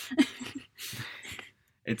over.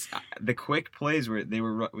 It's the quick plays where they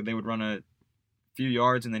would run a few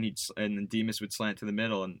yards and then Demas would slant to the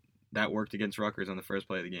middle, and that worked against Rutgers on the first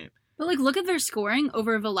play of the game. But, like, look at their scoring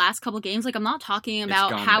over the last couple games. Like, I'm not talking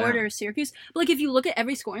about Howard or Syracuse. But, like, if you look at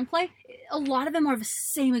every scoring play, a lot of them are the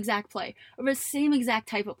same exact play or the same exact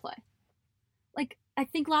type of play. Like, I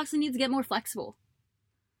think Loxley needs to get more flexible.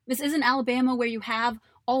 This isn't Alabama where you have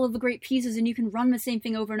all of the great pieces and you can run the same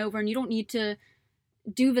thing over and over and you don't need to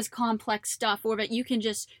do this complex stuff, or that you can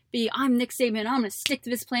just be, I'm Nick Saban, I'm going to stick to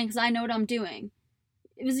this plan because I know what I'm doing.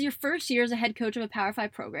 It was your first year as a head coach of a Power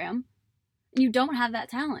 5 program, and you don't have that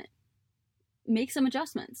talent. Make some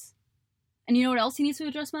adjustments. And you know what else he needs to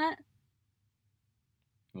adjust, Matt?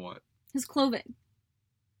 What? His clothing.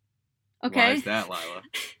 Okay? Why is that, Lila?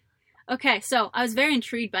 Okay, so I was very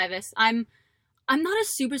intrigued by this. I'm not a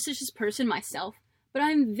superstitious person myself, but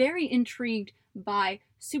I'm very intrigued by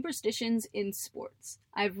superstitions in sports.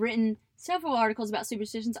 I've written several articles about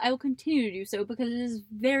superstitions. I will continue to do so because it is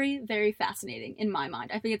very, very fascinating in my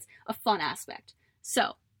mind. I think it's a fun aspect.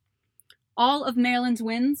 So, all of Maryland's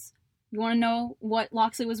wins. You want to know what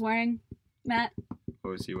Loxley was wearing, Matt?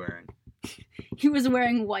 What was he wearing? He was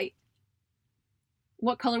wearing white.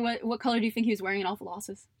 What color do you think he was wearing in all the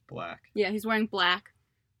losses? Black. Yeah, he's wearing black.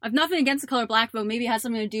 I've nothing against the color black, though. Maybe it has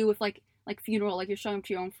something to do with like funeral, like you're showing up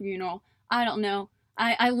to your own funeral. I don't know.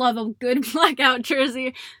 I love a good blackout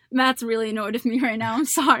jersey. Matt's really annoyed with me right now. I'm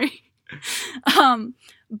sorry.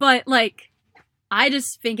 But like, I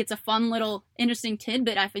just think it's a fun little interesting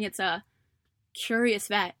tidbit. I think it's a curious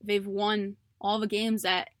that they've won all the games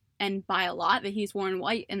and by a lot, that he's worn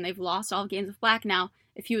white, and they've lost all the games with black. Now,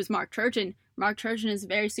 if he was Mark Turgeon is a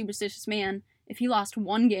very superstitious man. If he lost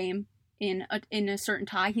one game in a certain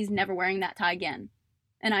tie, he's never wearing that tie again.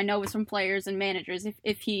 And I know it's from players and managers.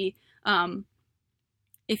 If he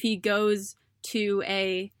goes to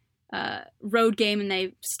a road game and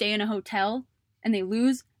they stay in a hotel and they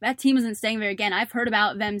lose, that team isn't staying there again. I've heard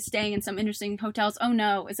about them staying in some interesting hotels. Oh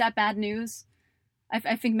no, is that bad news?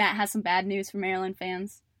 I think Matt has some bad news for Maryland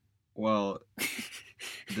fans. Well,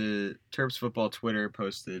 the Terps football Twitter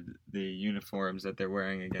posted the uniforms that they're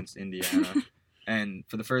wearing against Indiana. And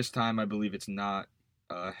for the first time, I believe it's not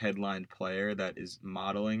a headlined player that is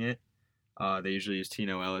modeling it. They usually use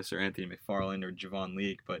Tino Ellis or Anthony McFarland or Javon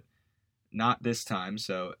Leake, but not this time.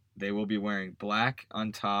 So they will be wearing black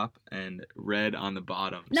on top and red on the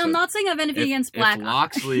bottom. No, so I'm not saying I have anything against black. If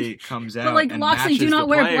Loxley comes out like, and Loxley, matches do not the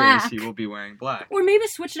wear players, black. he will be wearing black. Or maybe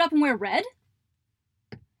switch it up and wear red.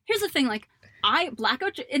 Here's the thing, like,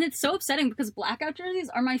 blackout, and it's so upsetting because blackout jerseys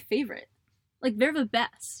are my favorite. Like, they're the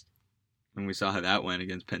best. And we saw how that went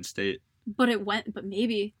against Penn State. But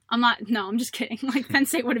maybe. I'm just kidding. Like, Penn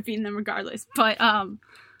State would have beaten them regardless. But, I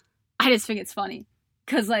just think it's funny.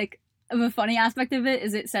 Because, like, the funny aspect of it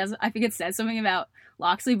is I think it says something about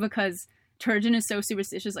Loxley because Turgeon is so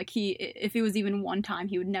superstitious. Like, if it was even one time,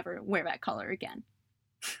 he would never wear that color again.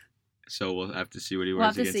 So we'll have to see what he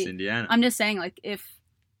wears against Indiana. I'm just saying, like, if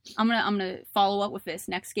I'm gonna follow up with this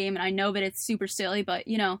next game, and I know that it's super silly, but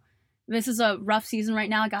you know, this is a rough season right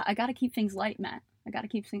now. I gotta keep things light, Matt. I gotta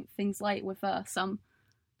keep things light with some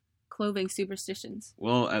clothing superstitions.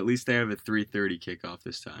 Well, at least they have a 3:30 kickoff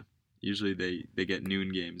this time. Usually they get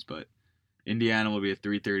noon games, but Indiana will be a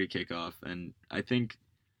 3:30 kickoff, and I think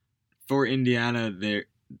for Indiana,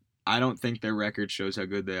 I don't think their record shows how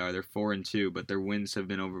good they are. They're 4-2, but their wins have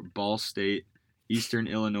been over Ball State, Eastern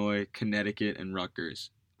Illinois, Connecticut, and Rutgers.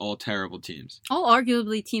 All terrible teams. All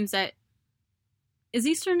arguably teams that... Is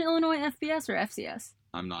Eastern Illinois FBS or FCS?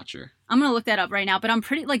 I'm not sure. I'm going to look that up right now, but I'm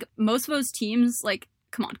pretty... Like, most of those teams, like,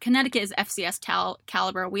 come on, Connecticut is FCS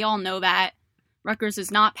caliber. We all know that. Rutgers is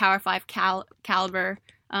not Power 5 caliber.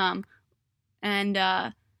 Ball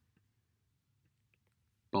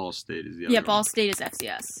State is the other one. Ball State is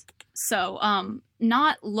FCS. So,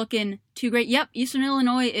 not looking too great. Yep, Eastern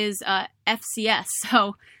Illinois is FCS.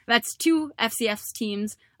 So, that's two FCS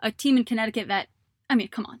teams. A team in Connecticut that, I mean,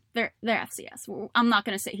 come on, they're FCS. I'm not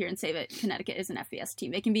going to sit here and say that Connecticut is an FBS team.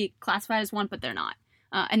 They can be classified as one, but they're not.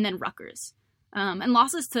 And then Rutgers. And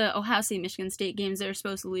losses to Ohio State, Michigan State games they're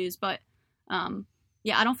supposed to lose. But, I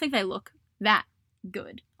don't think they look that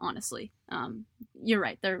good, honestly. You're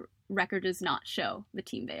right. Their record does not show the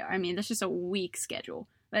team they are. I mean, that's just a weak schedule.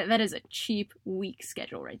 That is a cheap, weak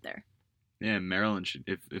schedule right there. Yeah, Maryland should.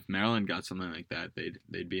 If Maryland got something like that,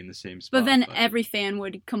 they'd be in the same spot. But then every fan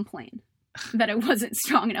would complain that it wasn't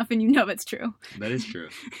strong enough, and you know it's true. That is true.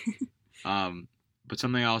 But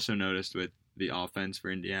something I also noticed with the offense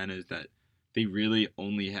for Indiana is that they really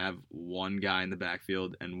only have one guy in the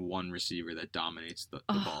backfield and one receiver that dominates the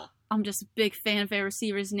ball. I'm just a big fan of their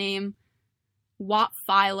receiver's name, Watt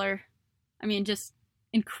Filer. I mean, just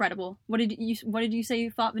incredible. What did you say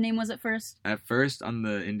you thought the name was at first? At first, on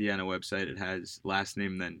the Indiana website, it has last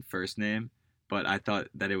name then first name, but I thought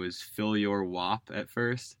that it was Filior Wap at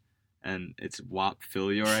first, and it's Wap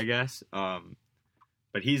Filior, I guess.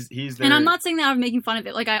 But he's there. And I'm not saying that I'm making fun of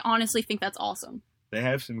it. Like, I honestly think that's awesome. They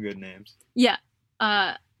have some good names. Yeah.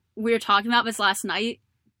 We were talking about this last night.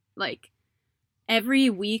 Like, every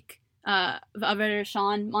week, the editor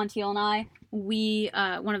Sean Montiel and I, we,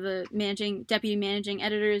 one of the deputy managing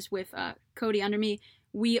editors with Cody under me,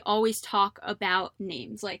 we always talk about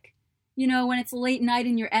names. Like, you know, when it's late night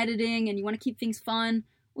and you're editing and you want to keep things fun,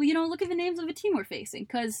 well, you know, look at the names of the team we're facing,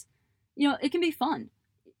 because, you know, it can be fun.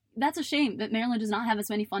 That's a shame that Maryland does not have as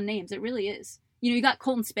many fun names. It really is. You know, you got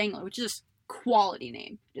Colton Spangler, which is just quality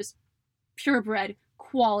name. Just purebred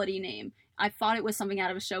quality name. I thought it was something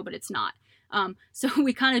out of a show, but it's not. So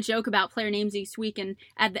we kind of joke about player names each week, and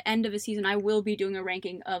at the end of the season, I will be doing a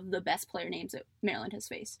ranking of the best player names that Maryland has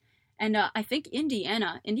faced. And I think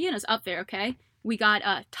Indiana's up there, okay? We got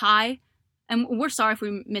Ty, and we're sorry if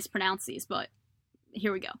we mispronounce these, but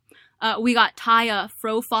here we go. We got Ty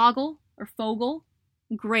Fogel.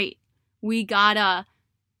 Great. We got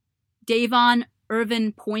Davon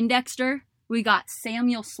Irvin Poindexter. We got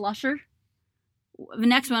Samuel Slusher. The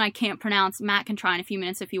next one I can't pronounce. Matt can try in a few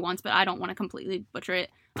minutes if he wants, but I don't want to completely butcher it.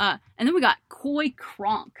 And then we got Coy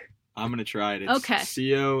Cronk. I'm going to try it. It's okay.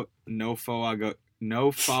 Sio Nofawaga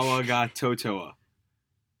Totoa.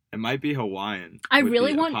 It might be Hawaiian. I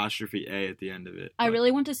really want apostrophe A at the end of it. I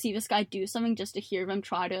really want to see this guy do something just to hear him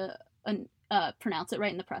try to pronounce it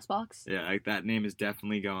right in the press box. Yeah, like that name is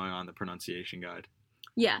definitely going on the pronunciation guide.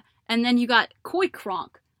 Yeah, and then you got Coy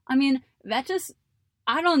Cronk. I mean, that just,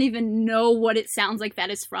 I don't even know what it sounds like that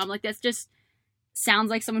is from. Like, that's just sounds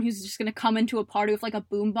like someone who's just going to come into a party with, like, a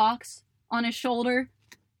boombox on his shoulder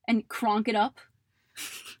and cronk it up.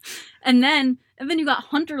 and then you got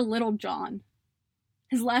Hunter Littlejohn.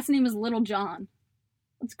 His last name is Littlejohn.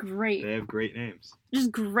 That's great. They have great names.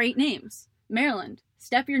 Just great names. Maryland,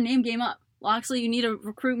 step your name game up. Loxley, you need to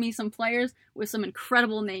recruit me some players with some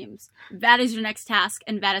incredible names. That is your next task,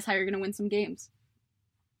 and that is how you're going to win some games.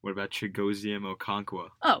 What about Chigoziem Okonkwo?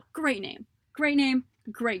 Oh, great name. Great name.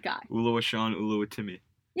 Great guy. Uluwashon Uluwatimi.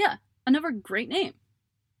 Yeah, another great name.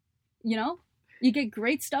 You know? You get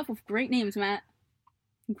great stuff with great names, Matt.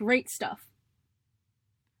 Great stuff.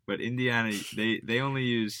 But Indiana, they only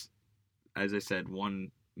use, as I said, one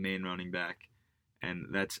main running back, and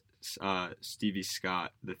that's Stevie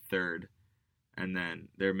Scott, the third. And then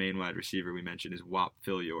their main wide receiver we mentioned is Wap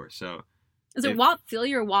Filior. So is it Wap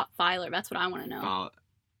Filior or Wap Filer? That's what I want to know.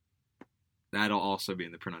 That'll also be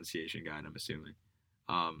in the pronunciation guide, I'm assuming.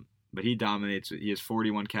 But he dominates. He has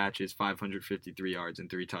 41 catches, 553 yards, and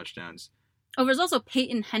 3 touchdowns. Oh, there's also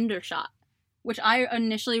Peyton Hendershot, which I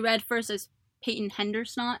initially read first as Peyton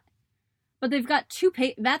Hendersnot. But they've got two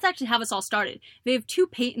that's actually how this all started. They have 2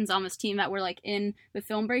 Peytons on this team that were, like, in the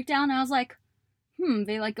film breakdown. And I was like,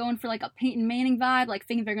 they, like, going for, like, a Peyton Manning vibe, like,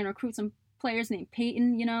 thinking they're going to recruit some players named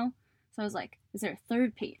Peyton, you know? So I was like, is there a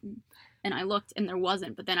third Peyton? And I looked, and there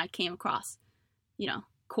wasn't. But then I came across, you know,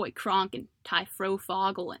 Coy Cronk and Ty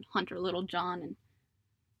Fogel and Hunter Littlejohn, and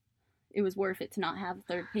it was worth it to not have a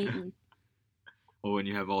third Peyton. Well, when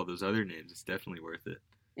you have all those other names, it's definitely worth it.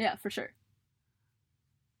 Yeah, for sure.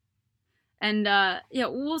 And, yeah,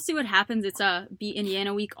 we'll see what happens. It's Beat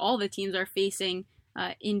Indiana week. All the teams are facing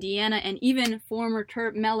Indiana, and even former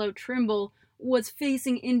Terp Mello Trimble was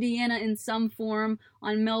facing Indiana in some form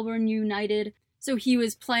on Melbourne United. So he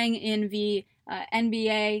was playing in the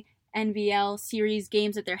NBA, NBL series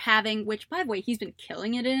games that they're having, which, by the way, he's been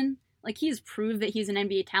killing it in. Like, he's proved that he's an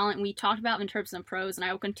NBA talent, and we talked about him in Terps and Pros, and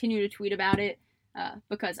I will continue to tweet about it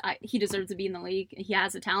because he deserves to be in the league. He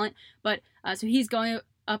has the talent. But, so he's going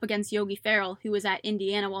up against Yogi Ferrell, who was at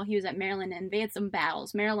Indiana while he was at Maryland, and they had some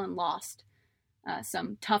battles. Maryland lost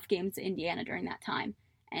some tough games to Indiana during that time,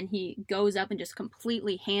 and he goes up and just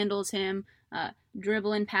completely handles him,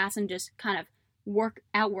 dribbling, passing, just kind of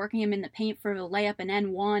outworking him in the paint for the layup and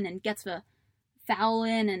N1, and gets the foul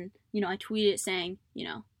in. And, you know, I tweeted saying, you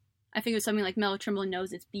know, I think it was something like Mello Trimble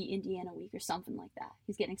knows it's Beat Indiana week or something like that.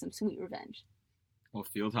 He's getting some sweet revenge. Well,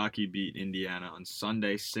 field hockey beat Indiana on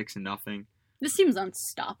Sunday 6-0. This team is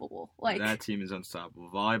unstoppable. Like, that team is unstoppable.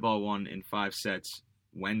 Volleyball won in 5 sets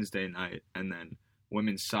Wednesday night, and then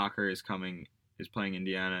women's soccer is playing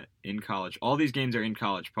Indiana in College. All these games are in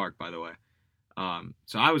College Park, by the way.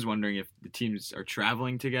 So I was wondering if the teams are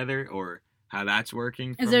traveling together or how that's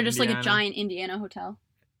working. Is there just like a giant Indiana hotel?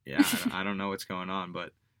 Yeah, I don't know what's going on,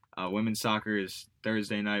 but women's soccer is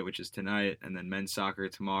Thursday night, which is tonight, and then men's soccer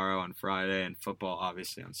tomorrow on Friday, and football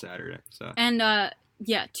obviously on Saturday. So and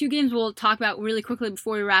yeah, 2 games we'll talk about really quickly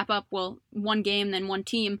before we wrap up. Well, 1 game, then 1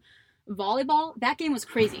 team. Volleyball, that game was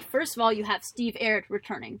crazy. First of all, you have Steve Aird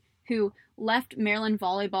returning, who left Maryland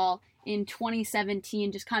volleyball in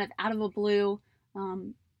 2017, just kind of out of the blue.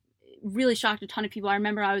 Really shocked a ton of people. I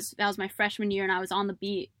remember that was my freshman year, and I was on the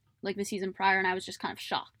beat like the season prior, and I was just kind of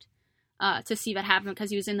shocked to see that happen because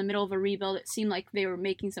he was in the middle of a rebuild. It seemed like they were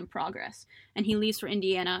making some progress, and he leaves for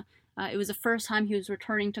Indiana. It was the first time he was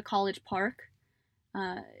returning to College Park.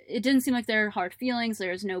 It didn't seem like there were hard feelings.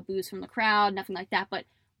 There was no boos from the crowd, nothing like that, but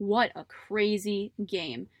what a crazy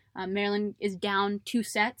game. Maryland is down 2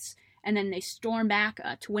 sets, and then they storm back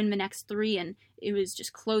to win the next 3, and it was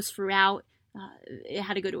just close throughout. It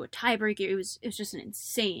had to go to a tiebreaker. It was just an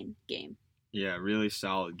insane game. Yeah, really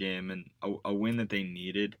solid game, and a win that they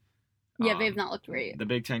needed. Yeah, they've not looked great. The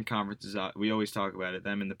Big Ten conferences, we always talk about it,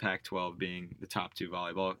 them and the Pac-12 being the top 2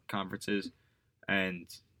 volleyball conferences, and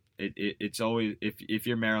it's always, if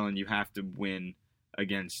you're Maryland, you have to win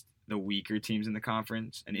against the weaker teams in the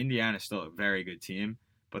conference, and Indiana's still a very good team,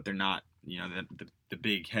 but they're not, the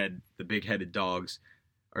big-headed dogs,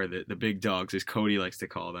 or the big dogs, as Cody likes to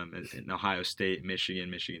call them, in Ohio State,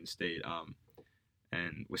 Michigan State,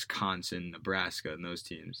 and Wisconsin, Nebraska, and those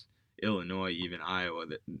teams. Illinois, even Iowa,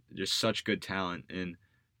 that just such good talent in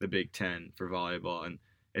the Big Ten for volleyball, and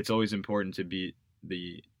it's always important to beat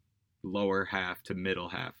the lower half to middle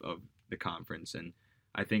half of the conference. And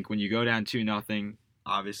I think when you go down 2-0,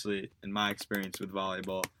 obviously, in my experience with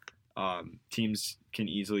volleyball, teams can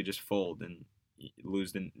easily just fold and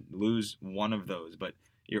lose one of those, but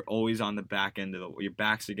you're always on the back end of your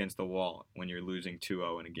back's against the wall when you're losing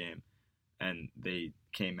 2-0 in a game. And they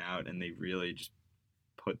came out and they really just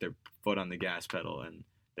put their foot on the gas pedal, and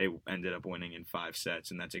they ended up winning in 5 sets,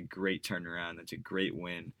 and that's a great turnaround. That's a great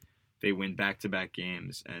win. They win back-to-back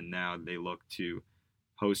games, and now they look to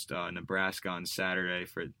host Nebraska on Saturday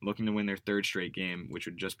for looking to win their 3rd straight game, which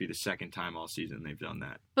would just be the 2nd time all season they've done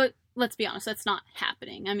that. But let's be honest, that's not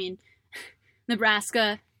happening. I mean,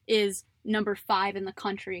 Nebraska is number 5 in the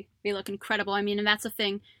country. They look incredible. I mean, and that's the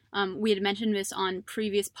thing. We had mentioned this on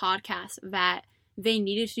previous podcasts that they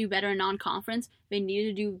needed to do better in non-conference. They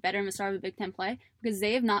needed to do better in the start of the Big Ten play because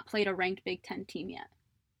they have not played a ranked Big Ten team yet.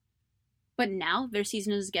 But now their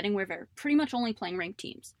season is getting where they're pretty much only playing ranked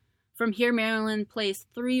teams. From here, Maryland plays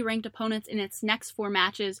 3 ranked opponents in its next 4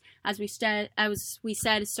 matches, as we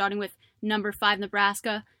said, starting with number 5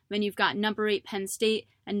 Nebraska. Then you've got number 8 Penn State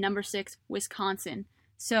and number 6 Wisconsin.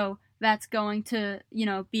 So that's going to,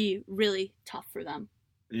 be really tough for them.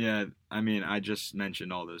 Yeah, I mean, I just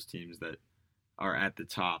mentioned all those teams that are at the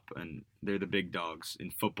top, and they're the big dogs in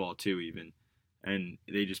football too, even, and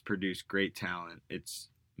they just produce great talent. It's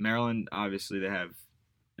Maryland, obviously, they have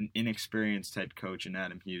an inexperienced head coach in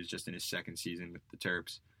Adam Hughes, just in his 2nd season with the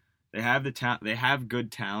Terps. They have they have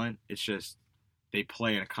good talent. It's just they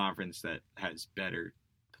play in a conference that has better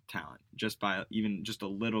talent, just by even just a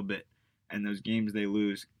little bit, and those games they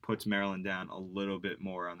lose puts Maryland down a little bit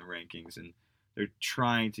more on the rankings, and they're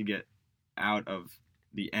trying to get out of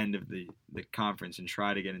the end of the conference and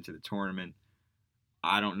try to get into the tournament.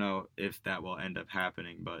 I don't know if that will end up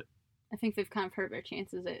happening, but I think they've kind of hurt their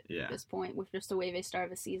chances at this point with just the way they start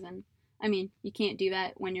the season. I mean, you can't do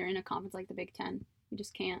that when you're in a conference like the Big Ten. You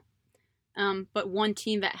just can't. But one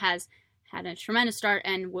team that has had a tremendous start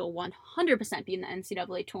and will 100% be in the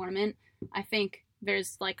NCAA tournament, I think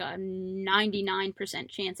there's like a 99%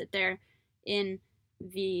 chance that they're in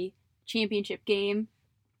the championship game.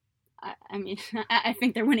 I mean, I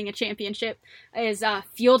think they're winning a championship, is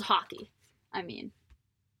field hockey. I mean,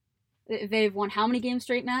 they've won how many games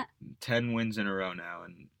straight, Matt? 10 wins in a row now,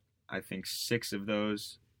 and I think 6 of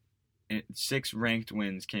those, 6 ranked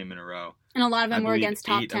wins came in a row. And a lot of them were against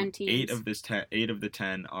top 10 teams. 8 of the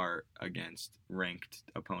 10 are against ranked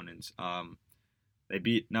opponents. They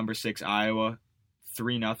beat number 6 Iowa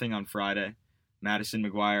 3-0 on Friday. Madison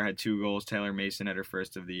McGuire had 2 goals. Taylor Mason had her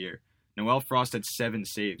first of the year. Noelle Frost had 7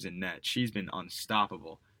 saves in net. She's been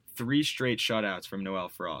unstoppable. 3 straight shutouts from Noelle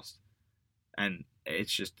Frost. And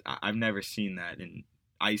it's just, I've never seen that in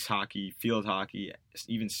ice hockey, field hockey,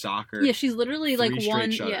 even soccer. Yeah, she's literally like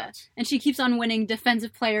won. Yeah, and she keeps on winning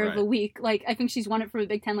Defensive Player of the Week. Like I think she's won it for the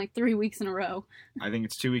Big Ten like 3 weeks in a row. I think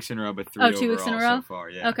it's 2 weeks in a row, but 3 overall 2 weeks in a row so far.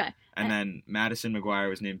 Yeah. Okay. And then Madison McGuire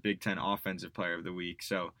was named Big Ten Offensive Player of the Week.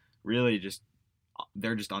 So really,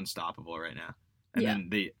 they're just unstoppable right now. And then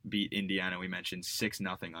they beat Indiana. We mentioned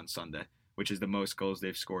 6-0 on Sunday, which is the most goals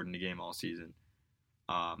they've scored in a game all season.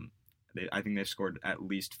 I think they've scored at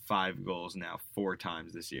least 5 goals now 4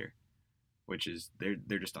 times this year, which is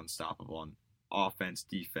they're just unstoppable on offense,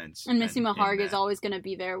 defense. And Missy Maharg is always going to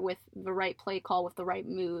be there with the right play call, with the right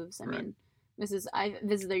moves. I mean, this is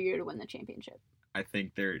their year to win the championship. I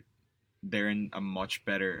think they're in a much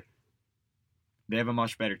better. They have a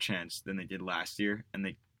much better chance than they did last year,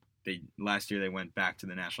 and last year they went back to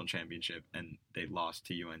the national championship and they lost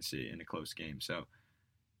to UNC in a close game. So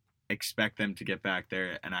expect them to get back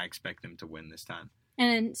there, and I expect them to win this time.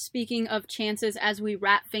 And speaking of chances, as we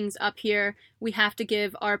wrap things up here, we have to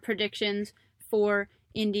give our predictions for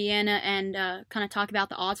Indiana and kind of talk about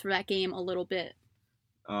the odds for that game a little bit.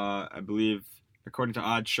 I believe, according to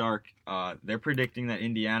OddsShark, they're predicting that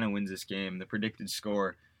Indiana wins this game. The predicted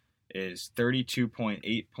score is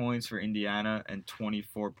 32.8 points for Indiana and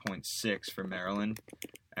 24.6 for Maryland.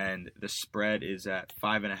 And the spread is at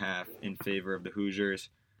 5.5 in favor of the Hoosiers.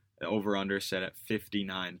 The over-under set at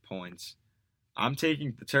 59 points. I'm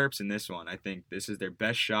taking the Terps in this one. I think this is their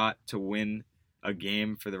best shot to win a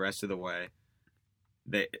game for the rest of the way.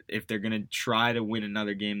 If they're going to try to win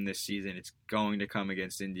another game this season, it's going to come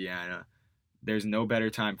against Indiana. There's no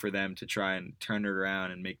better time for them to try and turn it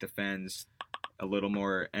around and make the fans a little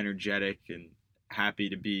more energetic and happy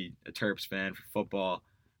to be a Terps fan for football.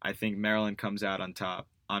 I think Maryland comes out on top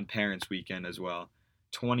on Parents' Weekend as well,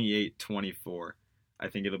 28-24. I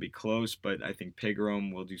think it'll be close, but I think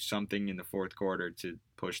Pigrome will do something in the fourth quarter to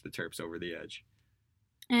push the Terps over the edge.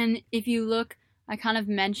 And if you look, I kind of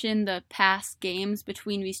mentioned the past games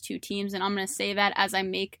between these two teams, and I'm going to say that as I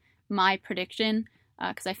make my prediction,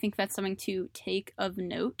 because I think that's something to take of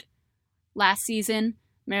note. Last season,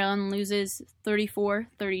 Maryland loses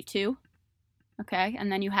 34-32. Okay,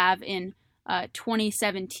 and then you have in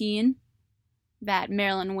 2017 that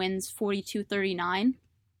Maryland wins 42-39.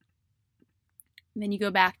 Then you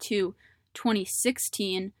go back to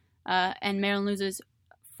 2016, and Maryland loses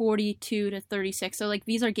 42-36. So, like,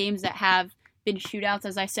 these are games that have been shootouts,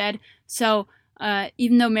 as I said. So,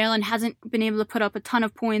 even though Maryland hasn't been able to put up a ton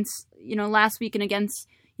of points, last week and against,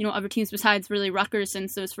 other teams besides really Rutgers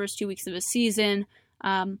since those first 2 weeks of the season,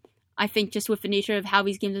 I think just with the nature of how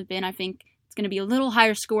these games have been, I think it's going to be a little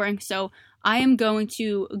higher scoring. So, I am going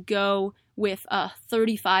to go with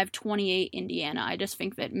 35-28 Indiana. I just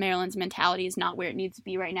think that Maryland's mentality is not where it needs to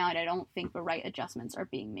be right now, and I don't think the right adjustments are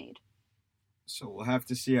being made. So we'll have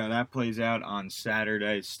to see how that plays out on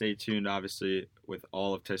Saturday. Stay tuned, obviously, with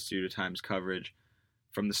all of Testudo Times coverage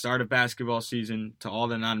from the start of basketball season to all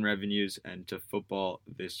the non-revenues and to football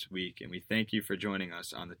this week. And we thank you for joining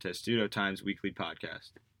us on the Testudo Times Weekly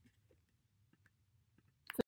Podcast.